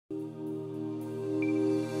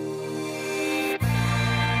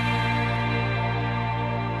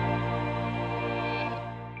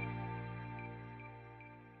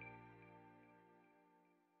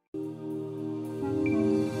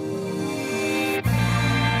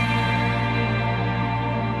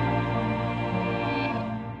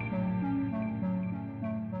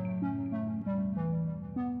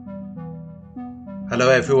Hello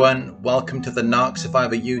everyone, welcome to the Narc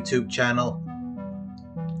Survivor YouTube channel.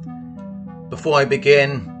 Before I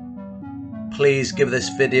begin, please give this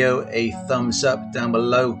video a thumbs up down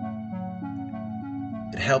below.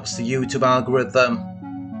 It helps the YouTube algorithm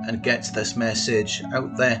and gets this message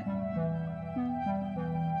out there.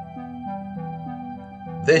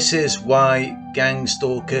 This is why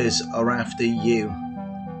Gangstalkers are after you.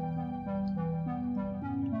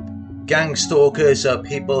 Gangstalkers are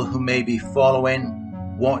people who may be following,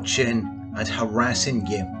 watching and harassing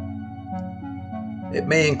you. It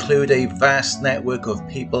may include a vast network of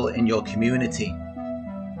people in your community.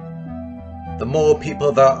 The more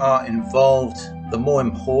people that are involved, the more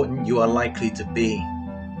important you are likely to be.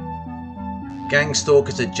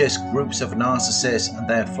 Gangstalkers are just groups of narcissists and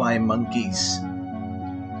their flying monkeys.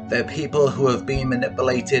 They're people who have been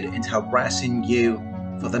manipulated into harassing you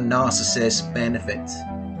for the narcissist's benefit.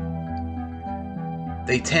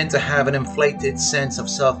 They tend to have an inflated sense of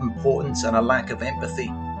self-importance and a lack of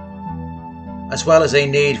empathy, as well as a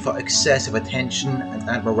need for excessive attention and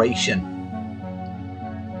admiration.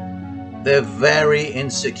 They're very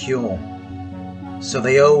insecure, so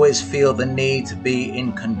they always feel the need to be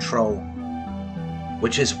in control,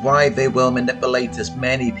 which is why they will manipulate as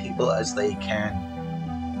many people as they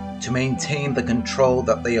can to maintain the control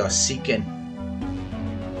that they are seeking.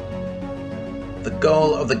 The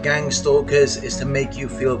goal of the Gangstalkers is to make you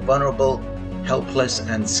feel vulnerable, helpless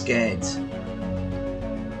and scared.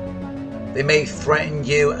 They may threaten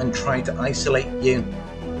you and try to isolate you.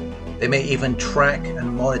 They may even track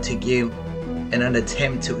and monitor you in an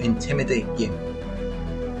attempt to intimidate you.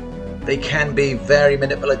 They can be very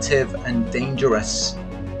manipulative and dangerous,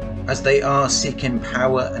 as they are seeking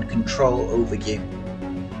power and control over you.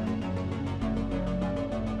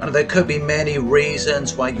 And there could be many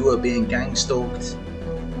reasons why you are being gangstalked,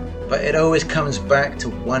 but it always comes back to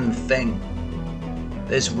one thing.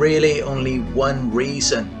 There's really only one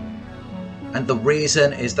reason, and the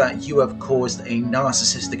reason is that you have caused a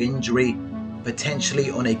narcissistic injury, potentially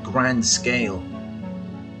on a grand scale,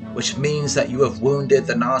 which means that you have wounded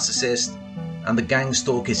the narcissist and the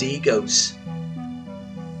gangstalker's egos.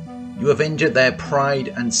 You have injured their pride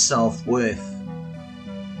and self-worth.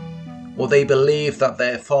 Or they believe that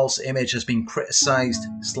their false image has been criticized,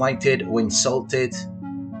 slighted or insulted,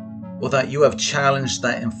 or that you have challenged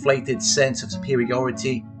their inflated sense of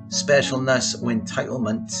superiority, specialness or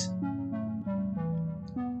entitlement,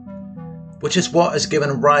 which is what has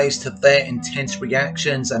given rise to their intense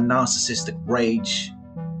reactions and narcissistic rage.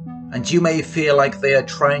 And you may feel like they are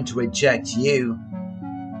trying to reject you,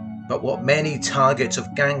 but what many targets of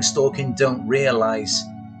gangstalking don't realize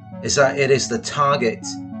is that it is the target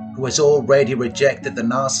who has already rejected the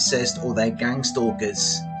narcissist or their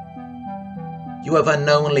gangstalkers. You have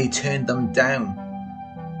unknowingly turned them down.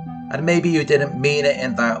 And maybe you didn't mean it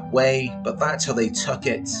in that way, but that's how they took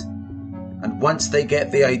it. And once they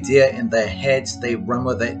get the idea in their heads, they run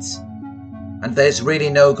with it. And there's really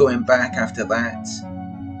no going back after that,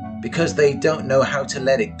 because they don't know how to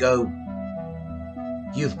let it go.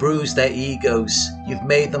 You've bruised their egos, you've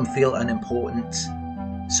made them feel unimportant.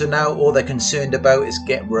 So now all they're concerned about is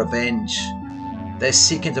get revenge. They're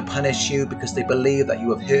seeking to punish you because they believe that you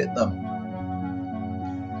have hurt them.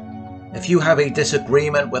 If you have a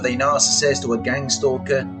disagreement with a narcissist or a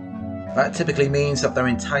gangstalker, that typically means that their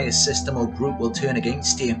entire system or group will turn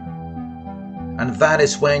against you. And that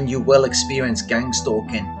is when you will experience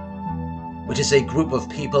gangstalking, which is a group of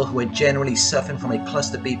people who are generally suffering from a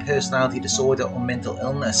cluster B personality disorder or mental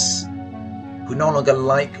illness, who no longer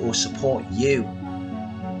like or support you,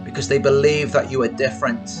 because they believe that you are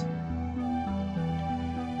different,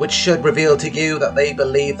 which should reveal to you that they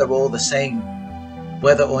believe they're all the same,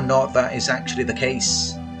 whether or not that is actually the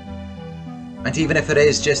case. And even if it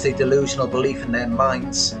is just a delusional belief in their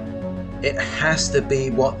minds, it has to be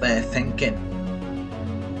what they're thinking,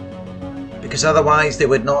 because otherwise they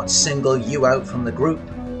would not single you out from the group.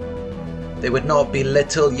 They would not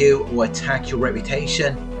belittle you or attack your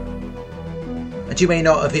reputation, and you may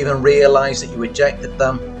not have even realized that you rejected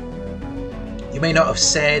them. You may not have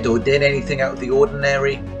said or did anything out of the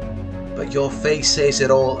ordinary, but your face says it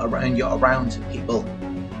all around people.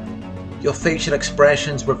 Your facial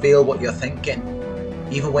expressions reveal what you're thinking,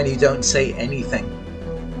 even when you don't say anything.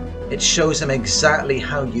 It shows them exactly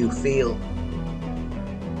how you feel.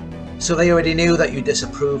 So they already knew that you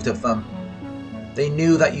disapproved of them. They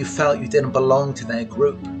knew that you felt you didn't belong to their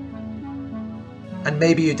group. And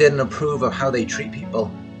maybe you didn't approve of how they treat people.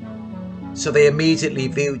 So they immediately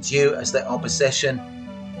viewed you as their opposition,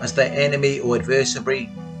 as their enemy or adversary,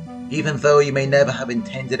 even though you may never have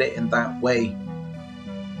intended it in that way.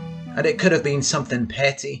 And it could have been something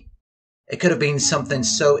petty. It could have been something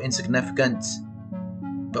so insignificant,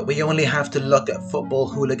 but we only have to look at football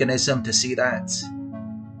hooliganism to see that,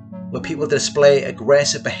 where people display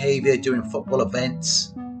aggressive behaviour during football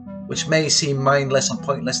events, which may seem mindless and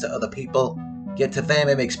pointless to other people, yet to them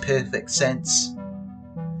it makes perfect sense.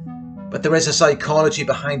 But there is a psychology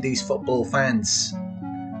behind these football fans.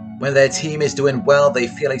 When their team is doing well, they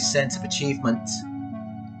feel a sense of achievement.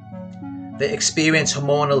 They experience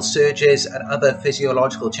hormonal surges and other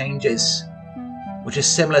physiological changes, which is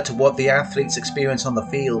similar to what the athletes experience on the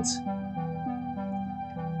field.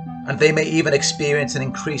 And they may even experience an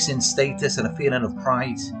increase in status and a feeling of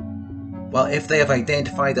pride. While if they have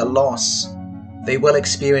identified a loss, they will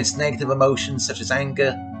experience negative emotions such as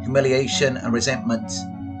anger, humiliation and resentment.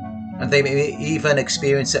 And they may even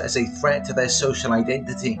experience it as a threat to their social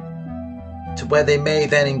identity, to where they may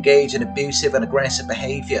then engage in abusive and aggressive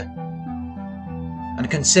behaviour. And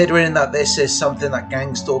considering that this is something that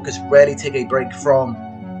Gangstalkers rarely take a break from,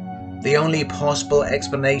 the only possible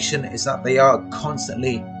explanation is that they are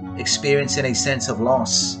constantly experiencing a sense of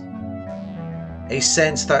loss. A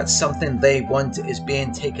sense that something they want is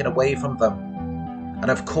being taken away from them. And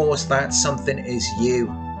of course that something is you,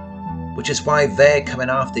 which is why they're coming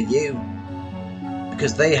after you.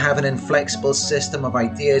 Because they have an inflexible system of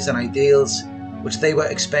ideas and ideals which they were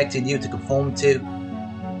expecting you to conform to.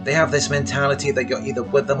 They have this mentality that you're either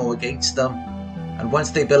with them or against them, and once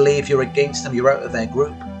they believe you're against them, you're out of their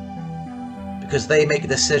group. Because they make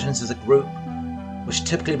decisions as a group, which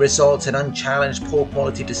typically results in unchallenged poor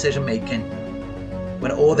quality decision making,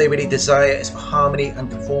 when all they really desire is for harmony and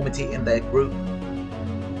conformity in their group.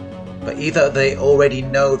 But either they already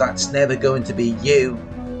know that's never going to be you,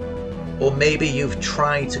 or maybe you've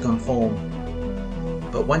tried to conform.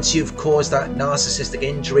 But once you've caused that narcissistic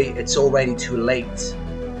injury, it's already too late.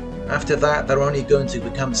 After that, they're only going to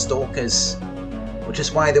become stalkers, which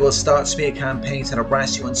is why they will start smear campaigns and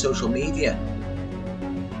harass you on social media.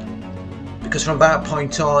 Because from that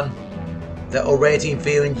point on, they're already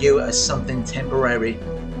viewing you as something temporary.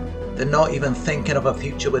 They're not even thinking of a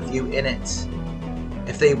future with you in it.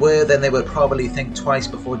 If they were, then they would probably think twice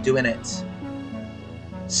before doing it.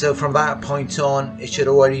 So from that point on, it should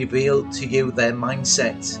already reveal to you their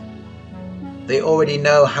mindset. They already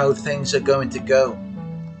know how things are going to go.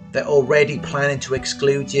 They're already planning to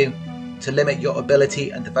exclude you, to limit your ability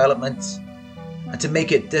and development, and to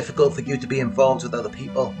make it difficult for you to be involved with other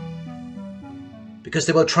people. Because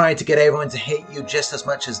they will try to get everyone to hate you just as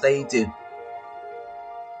much as they do.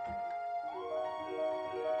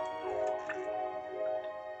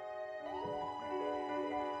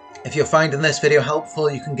 If you're finding this video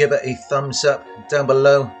helpful, you can give it a thumbs up down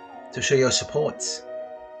below to show your support.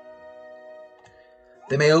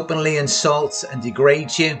 They may openly insult and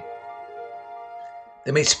degrade you.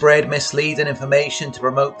 They may spread misleading information to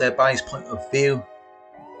promote their biased point of view.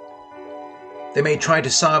 They may try to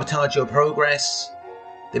sabotage your progress.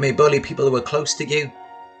 They may bully people who are close to you.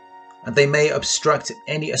 And they may obstruct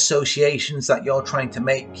any associations that you're trying to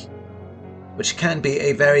make, which can be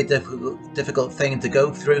a very difficult thing to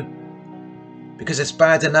go through. Because it's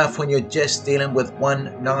bad enough when you're just dealing with one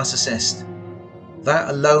narcissist.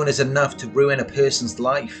 That alone is enough to ruin a person's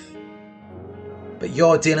life. But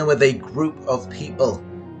you're dealing with a group of people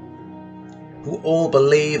who all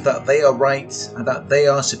believe that they are right and that they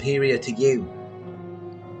are superior to you,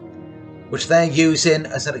 which they're using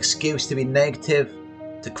as an excuse to be negative,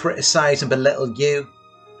 to criticize and belittle you,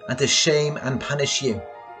 and to shame and punish you.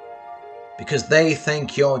 Because they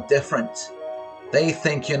think you're different. They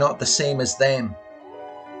think you're not the same as them.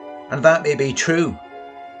 And that may be true.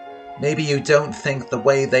 Maybe you don't think the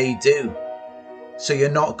way they do, so you're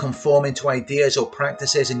not conforming to ideas or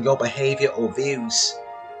practices in your behaviour or views.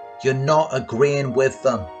 You're not agreeing with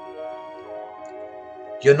them.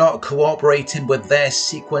 You're not cooperating with their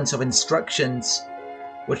sequence of instructions,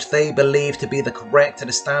 which they believe to be the correct and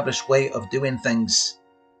established way of doing things.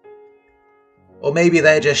 Or maybe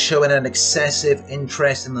they're just showing an excessive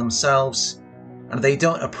interest in themselves, and they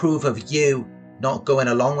don't approve of you not going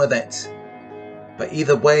along with it. But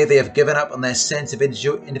either way, they have given up on their sense of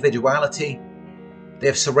individuality. They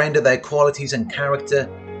have surrendered their qualities and character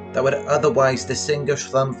that would otherwise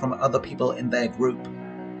distinguish them from other people in their group.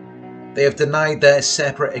 They have denied their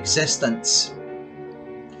separate existence,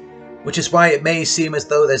 which is why it may seem as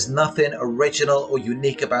though there's nothing original or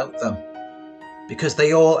unique about them, because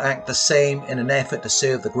they all act the same in an effort to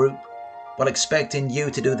serve the group, while expecting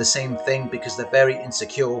you to do the same thing because they're very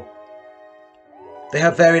insecure. They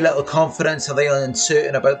have very little confidence, and they are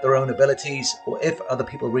uncertain about their own abilities or if other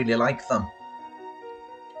people really like them.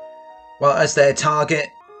 While as their target,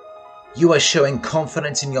 you are showing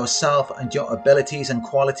confidence in yourself and your abilities and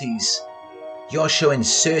qualities, you're showing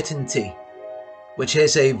certainty, which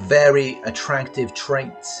is a very attractive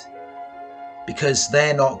trait. Because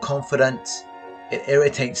they're not confident, it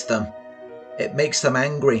irritates them, it makes them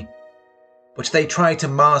angry, which they try to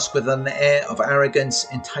mask with an air of arrogance,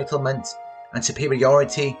 entitlement and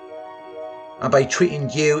superiority, and by treating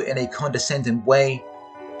you in a condescending way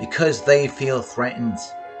because they feel threatened.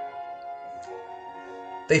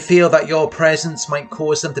 They feel that your presence might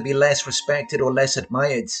cause them to be less respected or less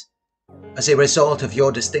admired as a result of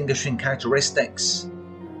your distinguishing characteristics,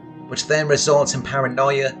 which then results in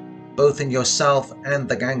paranoia both in yourself and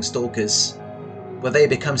the Gangstalkers, where they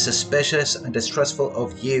become suspicious and distrustful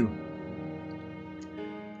of you.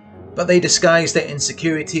 But they disguise their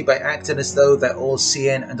insecurity by acting as though they're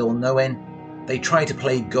all-seeing and all-knowing. They try to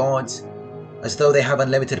play God, as though they have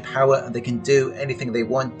unlimited power and they can do anything they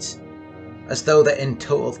want, as though they're in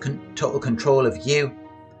total control of you,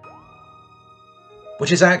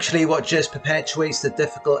 which is actually what just perpetuates the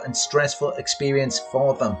difficult and stressful experience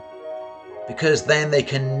for them, because then they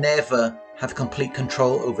can never have complete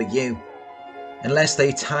control over you, unless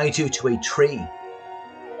they tied you to a tree.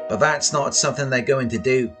 But that's not something they're going to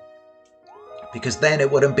do, because then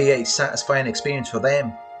it wouldn't be a satisfying experience for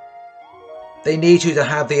them. They need you to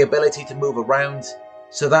have the ability to move around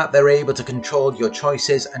so that they're able to control your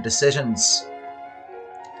choices and decisions,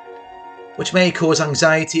 which may cause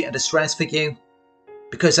anxiety and distress for you,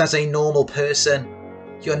 because as a normal person,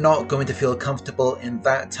 you're not going to feel comfortable in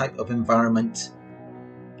that type of environment.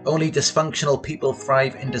 Only dysfunctional people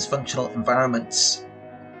thrive in dysfunctional environments.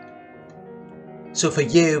 So for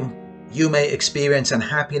you, you may experience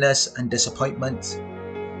unhappiness and disappointment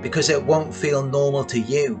because it won't feel normal to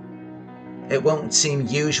you. It won't seem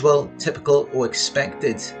usual, typical or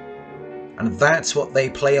expected. And that's what they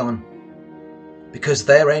play on, because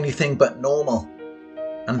they're anything but normal.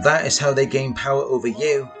 And that is how they gain power over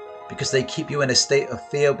you, because they keep you in a state of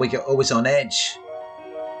fear where you're always on edge,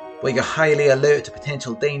 where you're highly alert to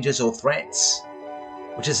potential dangers or threats,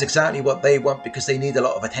 which is exactly what they want, because they need a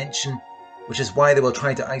lot of attention, which is why they will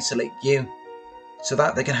try to isolate you, so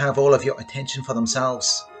that they can have all of your attention for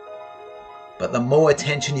themselves. But the more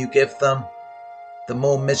attention you give them, the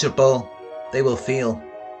more miserable they will feel.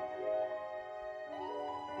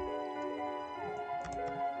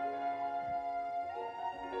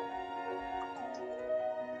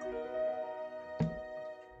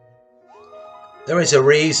 There is a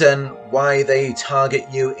reason why they target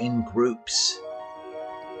you in groups,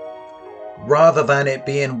 rather than it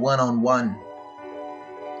being one-on-one.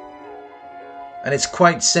 And it's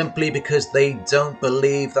quite simply because they don't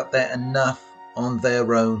believe that they're enough on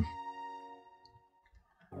their own.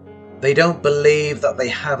 They don't believe that they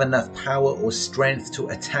have enough power or strength to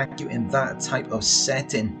attack you in that type of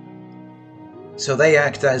setting. So they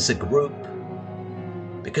act as a group,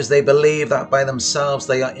 because they believe that by themselves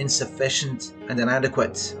they are insufficient and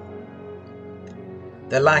inadequate.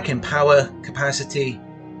 They're lacking power, capacity,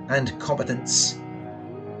 and competence,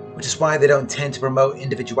 which is why they don't tend to promote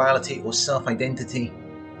individuality or self-identity,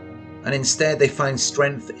 and instead they find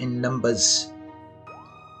strength in numbers.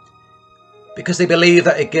 Because they believe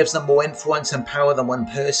that it gives them more influence and power than one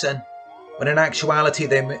person, when in actuality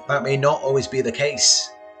that may not always be the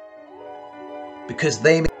case. Because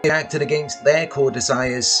they may have acted against their core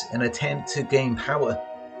desires in an attempt to gain power,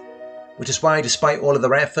 which is why despite all of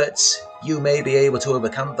their efforts, you may be able to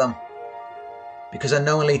overcome them. Because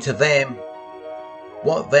unknowingly to them,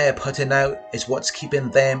 what they're putting out is what's keeping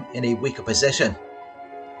them in a weaker position.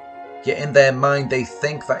 Yet in their mind they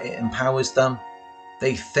think that it empowers them.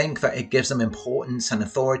 They think that it gives them importance and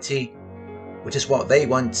authority, which is what they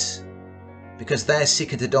want, because they're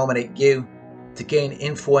seeking to dominate you, to gain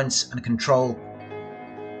influence and control.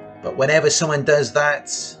 But whenever someone does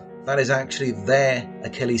that, that is actually their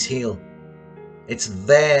Achilles heel. It's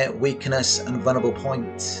their weakness and vulnerable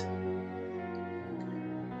point,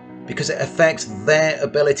 because it affects their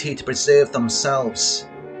ability to preserve themselves,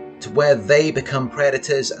 to where they become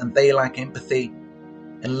predators and they lack empathy,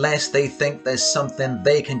 unless they think there's something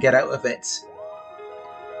they can get out of it.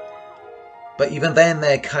 But even then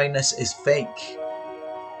their kindness is fake.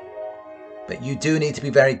 But you do need to be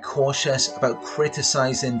very cautious about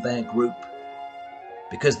criticizing their group,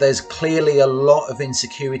 because there's clearly a lot of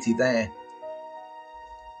insecurity there.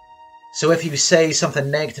 So if you say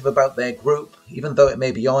something negative about their group, even though it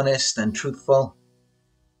may be honest and truthful,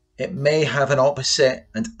 it may have an opposite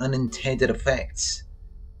and unintended effect,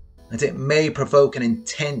 and it may provoke an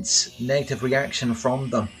intense negative reaction from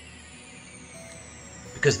them,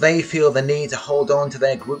 because they feel the need to hold on to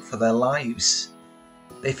their group for their lives.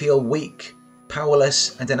 They feel weak,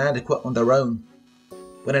 powerless and inadequate on their own,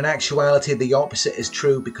 when in actuality the opposite is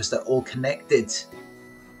true because they're all connected.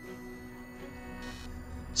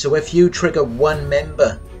 So if you trigger one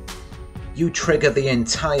member, you trigger the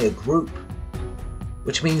entire group,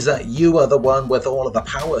 which means that you are the one with all of the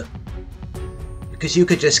power. Because you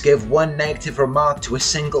could just give one negative remark to a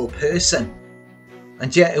single person,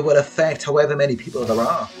 and yet it will affect however many people there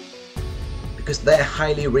are. Because they're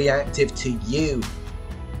highly reactive to you.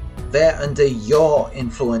 They're under your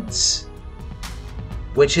influence.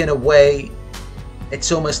 Which in a way,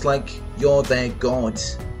 it's almost like you're their god.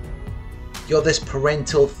 You're this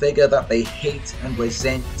parental figure that they hate and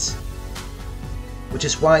resent. Which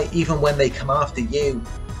is why even when they come after you,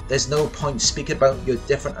 there's no point speaking about your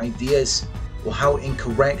different ideas or how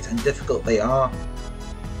incorrect and difficult they are.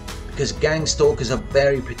 Because Gangstalkers are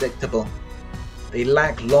very predictable. They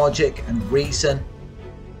lack logic and reason.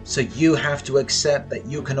 So you have to accept that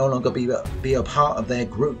you can no longer be a part of their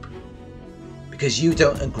group. Because you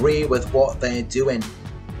don't agree with what they're doing.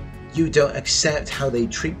 You don't accept how they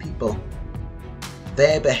treat people.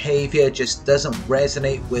 Their behavior just doesn't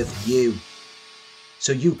resonate with you.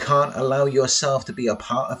 So you can't allow yourself to be a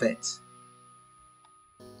part of it.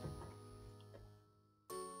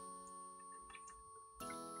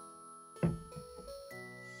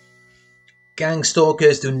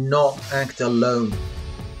 Gangstalkers do not act alone.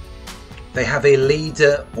 They have a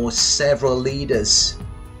leader or several leaders.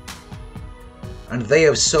 And they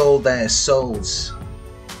have sold their souls.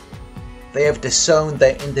 They have disowned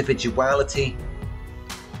their individuality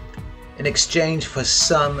in exchange for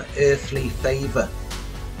some earthly favour.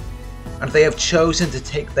 And they have chosen to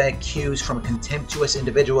take their cues from contemptuous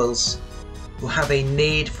individuals who have a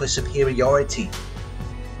need for superiority.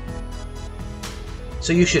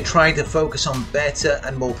 So you should try to focus on better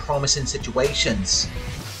and more promising situations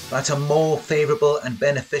that are more favourable and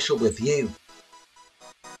beneficial with you.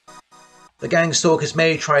 The Gangstalkers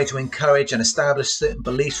may try to encourage and establish certain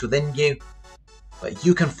beliefs within you, but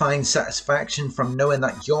you can find satisfaction from knowing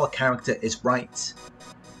that your character is right.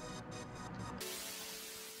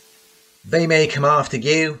 They may come after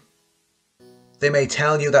you. They may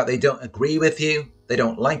tell you that they don't agree with you, they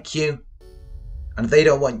don't like you, and they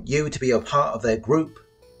don't want you to be a part of their group.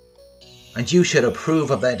 And you should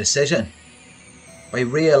approve of their decision by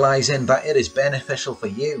realizing that it is beneficial for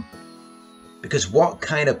you. Because what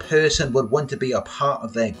kind of person would want to be a part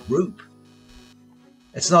of their group?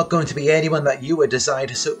 It's not going to be anyone that you would decide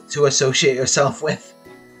to associate yourself with,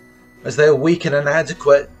 as they're weak and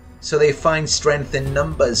inadequate, so they find strength in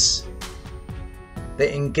numbers.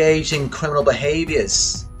 They engage in criminal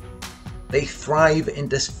behaviours. They thrive in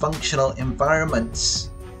dysfunctional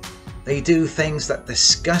environments. They do things that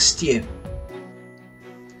disgust you.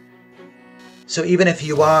 So even if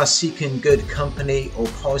you are seeking good company or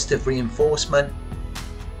positive reinforcement,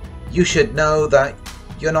 you should know that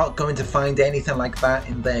you're not going to find anything like that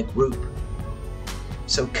in their group.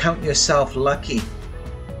 So count yourself lucky.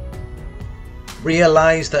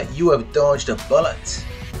 Realize that you have dodged a bullet,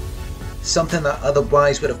 something that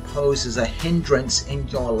otherwise would have posed as a hindrance in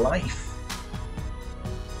your life.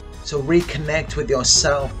 So reconnect with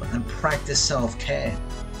yourself and practice self-care.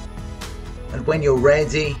 And when you're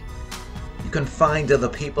ready, you can find other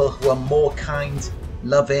people who are more kind,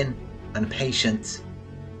 loving, and patient.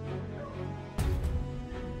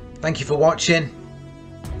 Thank you for watching.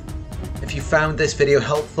 If you found this video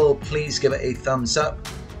helpful, please give it a thumbs up.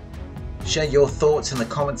 Share your thoughts in the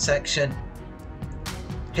comment section.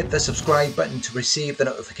 Hit the subscribe button to receive the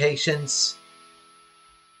notifications.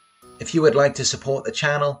 If you would like to support the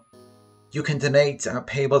channel, you can donate at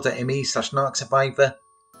paypal.me/Narc Survivor.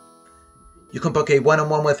 You can book a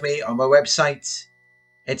one-on-one with me on my website.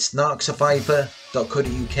 It's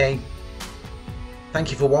narcsurvivor.co.uk.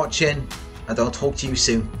 Thank you for watching, and I'll talk to you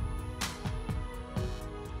soon.